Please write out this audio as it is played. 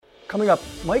Coming up,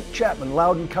 Mike Chapman,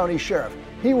 Loudoun County Sheriff.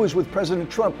 He was with President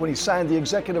Trump when he signed the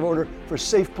executive order for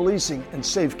safe policing and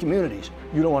safe communities.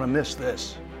 You don't want to miss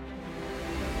this.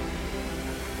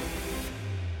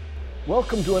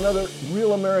 Welcome to another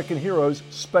Real American Heroes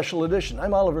special edition.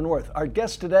 I'm Oliver North. Our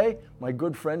guest today, my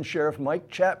good friend Sheriff Mike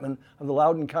Chapman of the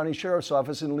Loudoun County Sheriff's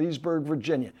Office in Leesburg,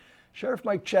 Virginia. Sheriff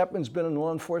Mike Chapman's been in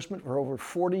law enforcement for over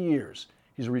 40 years.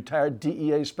 He's a retired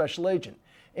DEA special agent,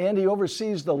 and he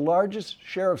oversees the largest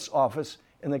sheriff's office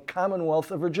in the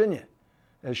Commonwealth of Virginia.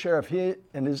 As sheriff, he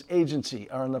and his agency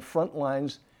are on the front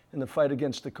lines in the fight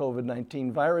against the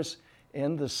COVID-19 virus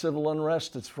and the civil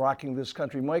unrest that's rocking this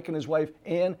country. Mike and his wife,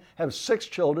 Ann, have 6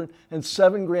 children and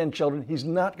 7 grandchildren. He's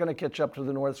not going to catch up to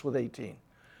the Norths with 18.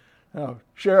 Now,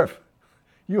 Sheriff,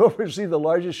 you oversee the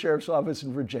largest sheriff's office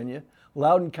in Virginia.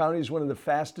 Loudoun County is one of the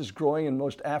fastest growing and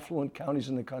most affluent counties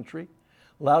in the country.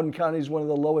 Loudoun County is one of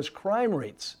the lowest crime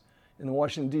rates in the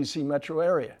Washington, D.C. metro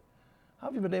area. How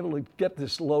have you been able to get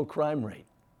this low crime rate?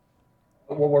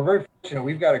 Well, we're very fortunate.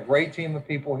 We've got a great team of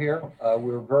people here.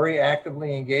 We're very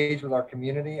actively engaged with our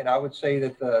community, and I would say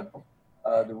that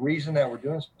the reason that we're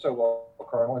doing so well,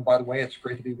 Colonel, and by the way, it's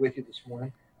great to be with you this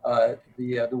morning.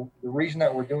 The reason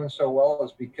that we're doing so well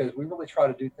is because we really try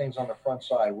to do things on the front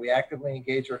side. We actively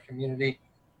engage our community.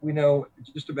 We know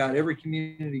just about every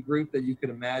community group that you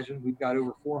could imagine. We've got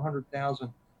over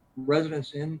 400,000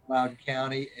 residents in Loudoun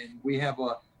County, and we have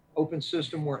a open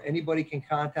system where anybody can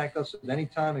contact us at any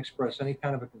time, express any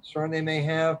kind of a concern they may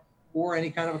have, or any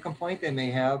kind of a complaint they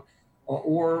may have,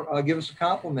 or give us a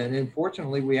compliment. And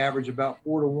fortunately, we average about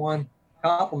 4 to 1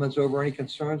 compliments over any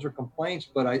concerns or complaints.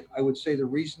 But I would say the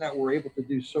reason that we're able to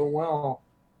do so well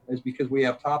is because we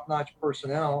have top-notch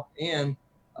personnel, and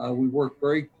we work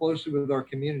very closely with our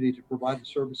community to provide the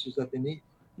services that they need.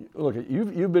 Look,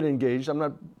 you've been engaged. I'm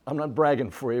not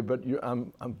bragging for you, but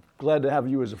I'm glad to have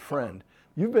you as a friend.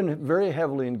 You've been very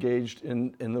heavily engaged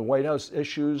in the White House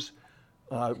issues.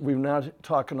 We've now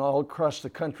talking all across the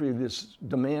country this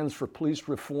demands for police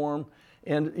reform,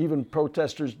 and even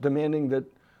protesters demanding that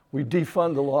we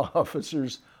defund the law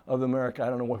officers of America. I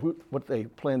don't know what they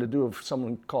plan to do if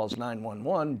someone calls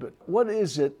 911, but what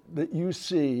is it that you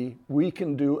see we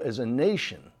can do as a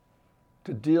nation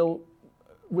to deal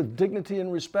with dignity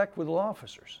and respect with law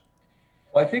officers?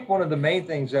 Well, I think one of the main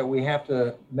things that we have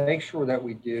to make sure that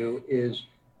we do is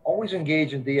always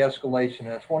engage in de-escalation. And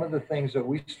it's one of the things that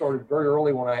we started very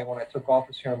early when I took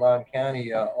office here in Loudoun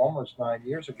County almost 9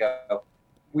 years ago.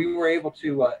 We were able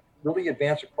to really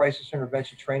advance a crisis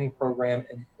intervention training program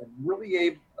and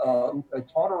really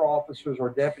taught our officers, our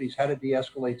deputies, how to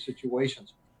de-escalate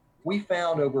situations. We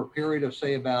found over a period of,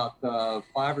 say, about 5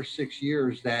 or 6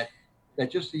 years that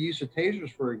just the use of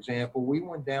tasers, for example, we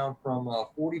went down from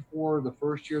 44 the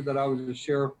first year that I was a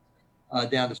sheriff,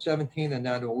 down to 17, and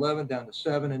down to 11, down to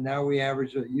 7, and now we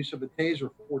average the use of a taser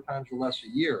 4 times or less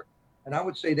a year. And I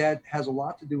would say that has a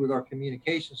lot to do with our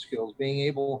communication skills, being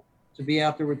able to be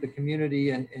out there with the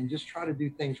community and just try to do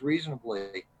things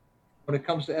reasonably. When it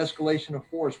comes to escalation of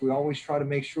force, we always try to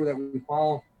make sure that we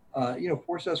follow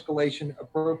force escalation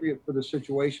appropriate for the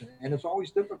situation. And it's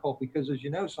always difficult because, as you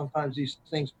know, sometimes these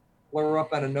things flare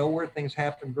up out of nowhere. Things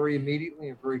happen very immediately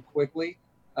and very quickly.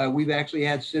 We've actually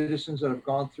had citizens that have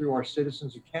gone through our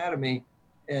Citizens Academy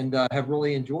and have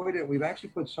really enjoyed it. We've actually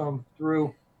put some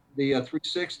through the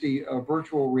 360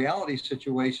 virtual reality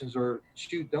situations, or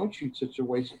shoot, don't shoot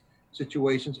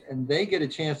situations, and they get a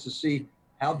chance to see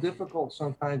how difficult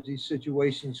sometimes these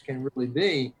situations can really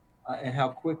be, and how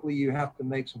quickly you have to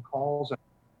make some calls. We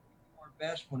do our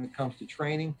best when it comes to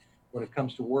training, when it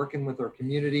comes to working with our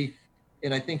community.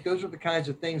 And I think those are the kinds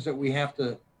of things that we have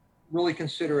to really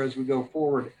consider as we go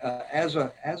forward as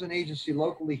an agency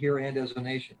locally here and as a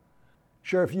nation.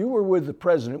 Sheriff, you were with the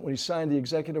president when he signed the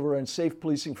executive order on safe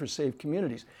policing for safe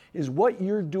communities. Is what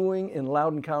you're doing in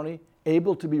Loudoun County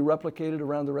able to be replicated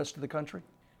around the rest of the country?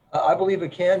 I believe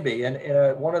it can be.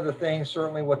 And one of the things,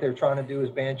 certainly what they're trying to do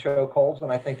is ban chokeholds,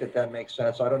 and I think that makes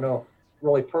sense. I don't know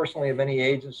really personally of any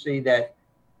agency that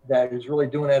is really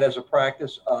doing that as a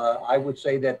practice. I would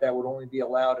say that would only be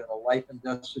allowed in a life and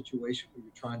death situation where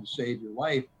you're trying to save your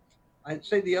life. I'd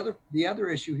say the other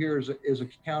issue here is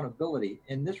accountability,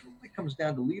 and this really comes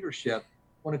down to leadership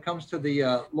when it comes to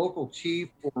the local chief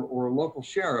or local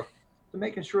sheriff, to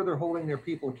making sure they're holding their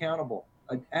people accountable.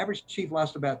 An average chief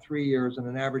lasts about 3 years, and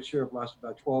an average sheriff lasts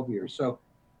about 12 years. So,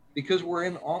 because we're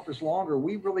in office longer,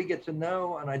 we really get to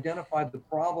know and identify the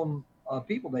problem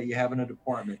people that you have in a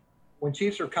department. When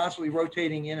chiefs are constantly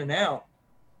rotating in and out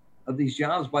of these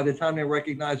jobs, by the time they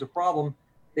recognize a problem,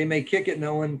 they may kick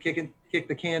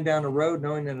the can down the road,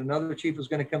 knowing that another chief is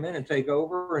going to come in and take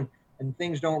over, and and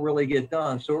things don't really get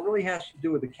done. So it really has to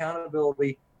do with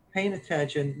accountability, paying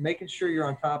attention, making sure you're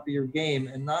on top of your game,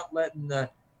 and not letting the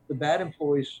bad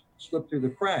employees slip through the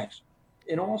cracks.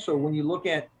 And also, when you look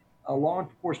at law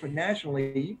enforcement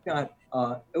nationally, you've got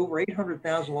over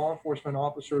 800,000 law enforcement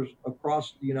officers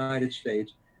across the United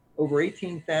States, over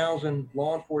 18,000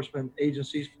 law enforcement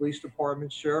agencies, police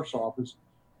departments, sheriff's office,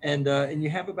 and you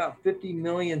have about 50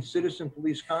 million citizen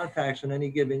police contacts in any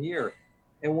given year.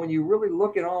 And when you really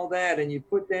look at all that, and you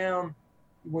put down,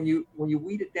 when you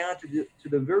weed it down to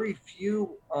the very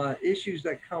few issues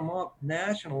that come up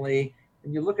nationally,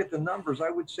 and you look at the numbers,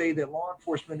 I would say that law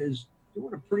enforcement is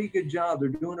doing a pretty good job. They're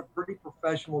doing a pretty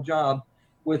professional job,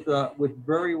 with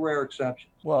very rare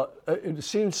exceptions. Well, it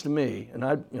seems to me, and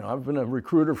I've been a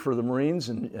recruiter for the Marines,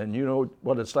 and you know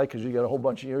what it's like, because you got a whole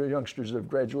bunch of youngsters that have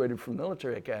graduated from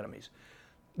military academies.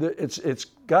 It's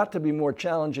got to be more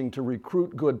challenging to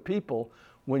recruit good people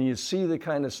when you see the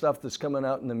kind of stuff that's coming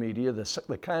out in the media,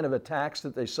 the kind of attacks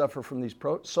that they suffer from these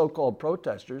so-called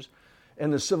protesters,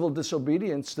 and the civil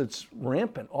disobedience that's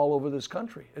rampant all over this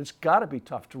country. It's got to be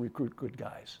tough to recruit good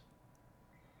guys.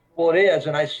 Well, it is,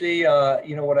 and I see,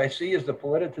 what I see is the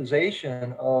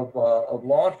politicization of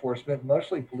law enforcement,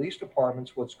 mostly police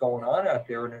departments. What's going on out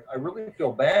there, and I really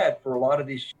feel bad for a lot of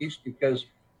these chiefs because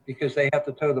they have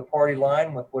to toe the party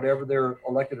line with whatever their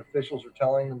elected officials are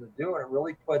telling them to do, and it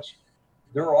really puts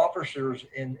their officers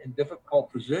in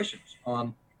difficult positions.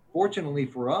 Fortunately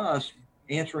for us,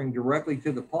 answering directly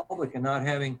to the public and not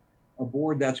having a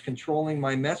board that's controlling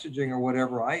my messaging or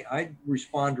whatever, I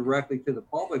respond directly to the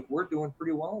public. We're doing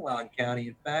pretty well in Loudoun County.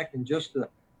 In fact, in just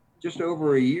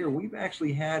over a year, we've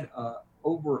actually had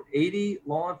over 80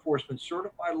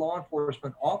 certified law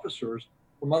enforcement officers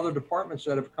from other departments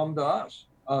that have come to us.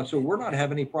 So we're not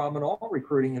having any problem at all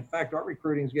recruiting. In fact, our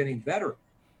recruiting is getting better.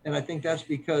 And I think that's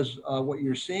because what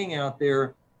you're seeing out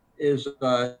there is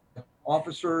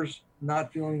officers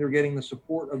not feeling they're getting the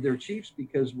support of their chiefs,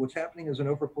 because what's happening is an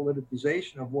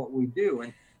over-politicization of what we do.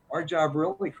 And our job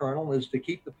really, Colonel, is to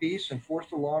keep the peace, enforce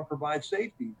the law, and provide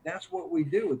safety. That's what we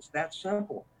do. It's that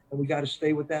simple. And we got to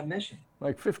stay with that mission.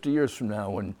 Like 50 years from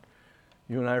now, when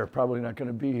you and I are probably not going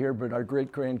to be here, but our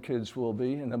great-grandkids will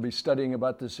be, and they'll be studying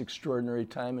about this extraordinary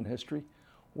time in history,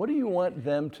 what do you want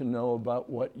them to know about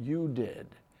what you did?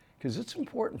 Because it's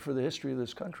important for the history of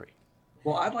this country.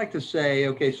 Well, I'd like to say,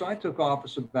 okay, so I took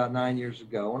office about 9 years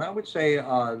ago, and I would say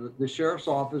the sheriff's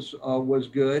office was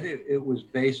good. It was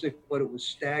basic, but it was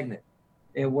stagnant.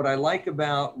 And what I like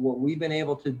about what we've been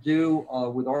able to do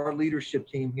with our leadership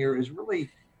team here is really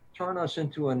turn us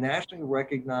into a nationally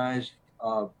recognized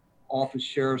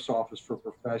sheriff's office for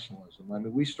professionalism. I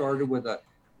mean, we started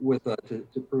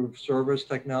to prove service,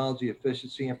 technology,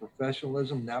 efficiency, and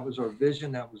professionalism. That was our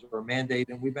vision. That was our mandate,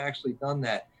 and we've actually done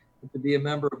that. And to be a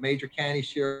member of major county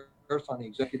sheriffs, on the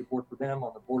executive board for them,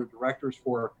 on the board of directors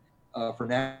for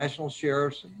national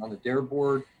sheriffs, and on the DARE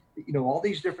board, all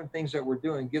these different things that we're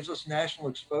doing gives us national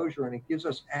exposure, and it gives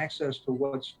us access to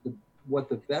what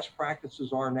the best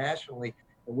practices are nationally,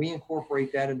 and we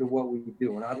incorporate that into what we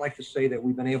do. And I'd like to say that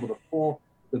we've been able to pull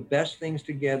the best things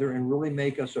together and really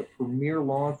make us a premier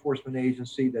law enforcement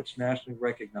agency that's nationally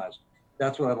recognized.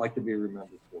 That's what I'd like to be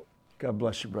remembered for. God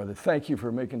bless you, brother. Thank you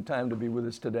for making time to be with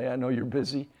us today. I know you're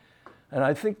busy, and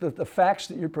I think that the facts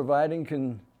that you're providing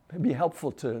can be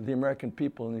helpful to the American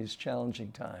people in these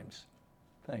challenging times.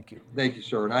 Thank you. Thank you,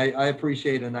 sir. And I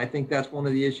appreciate it. And I think that's one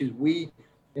of the issues we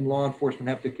in law enforcement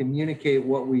have to communicate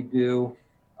what we do.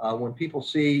 When people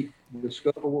see the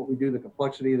scope of what we do, the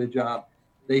complexity of the job,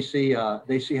 they see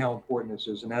how important this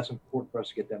is, and that's important for us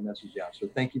to get that message out. So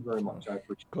thank you very much. I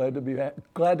appreciate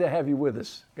it. Glad to have you with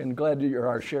us, and glad that you're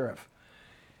our sheriff.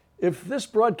 If this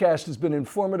broadcast has been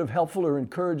informative, helpful, or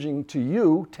encouraging to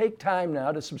you, take time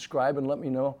now to subscribe and let me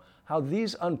know how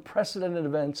these unprecedented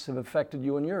events have affected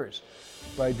you and yours.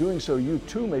 By doing so, you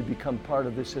too may become part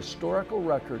of this historical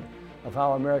record of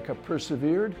how America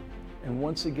persevered and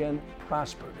once again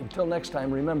prospered. Until next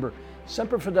time, remember,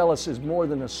 Semper Fidelis is more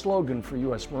than a slogan for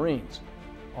U.S. Marines.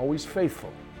 Always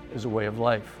faithful is a way of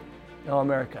life. Now,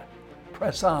 America,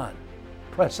 press on,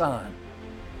 press on.